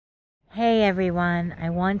Hey everyone, I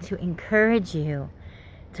want to encourage you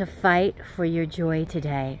to fight for your joy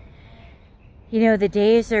today. You know, the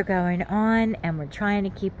days are going on and we're trying to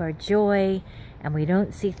keep our joy and we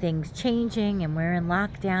don't see things changing and we're in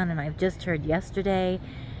lockdown, and I've just heard yesterday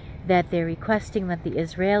that they're requesting that the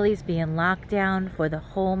Israelis be in lockdown for the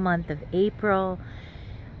whole month of April.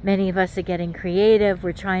 Many of us are getting creative.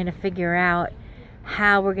 We're trying to figure out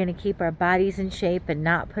how we're going to keep our bodies in shape and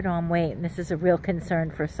not put on weight. And this is a real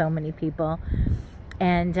concern for so many people.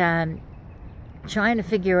 And trying to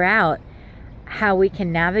figure out how we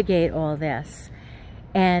can navigate all this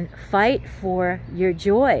and fight for your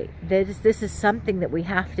joy. This is something that we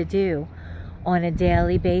have to do on a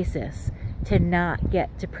daily basis to not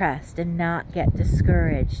get depressed and not get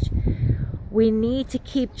discouraged. We need to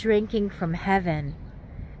keep drinking from heaven.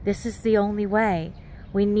 This is the only way.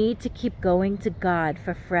 We need to keep going to God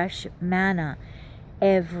for fresh manna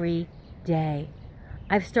every day.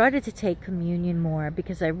 I've started to take communion more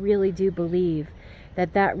because I really do believe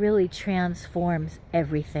that that really transforms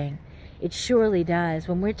everything. It surely does.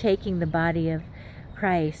 When we're taking the body of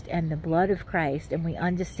Christ and the blood of Christ and we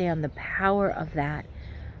understand the power of that,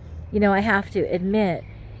 you know, I have to admit,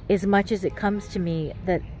 as much as it comes to me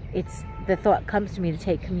that the thought comes to me to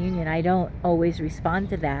take communion, I don't always respond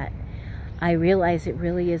to that. I realize it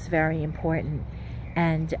really is very important,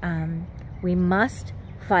 and we must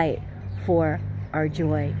fight for our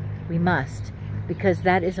joy. We must, because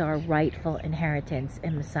that is our rightful inheritance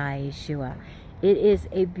in Messiah Yeshua. It is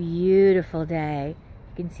a beautiful day.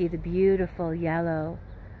 You can see the beautiful yellow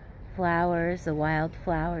flowers, the wild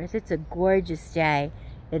flowers. It's a gorgeous day.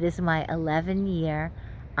 It is my 11-year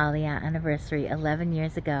Aliyah anniversary. 11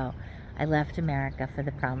 years ago, I left America for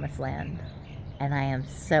the Promised Land. And I am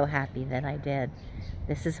so happy that I did.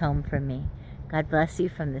 This is home for me. God bless you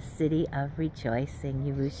from the city of rejoicing,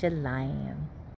 Yerushalayim.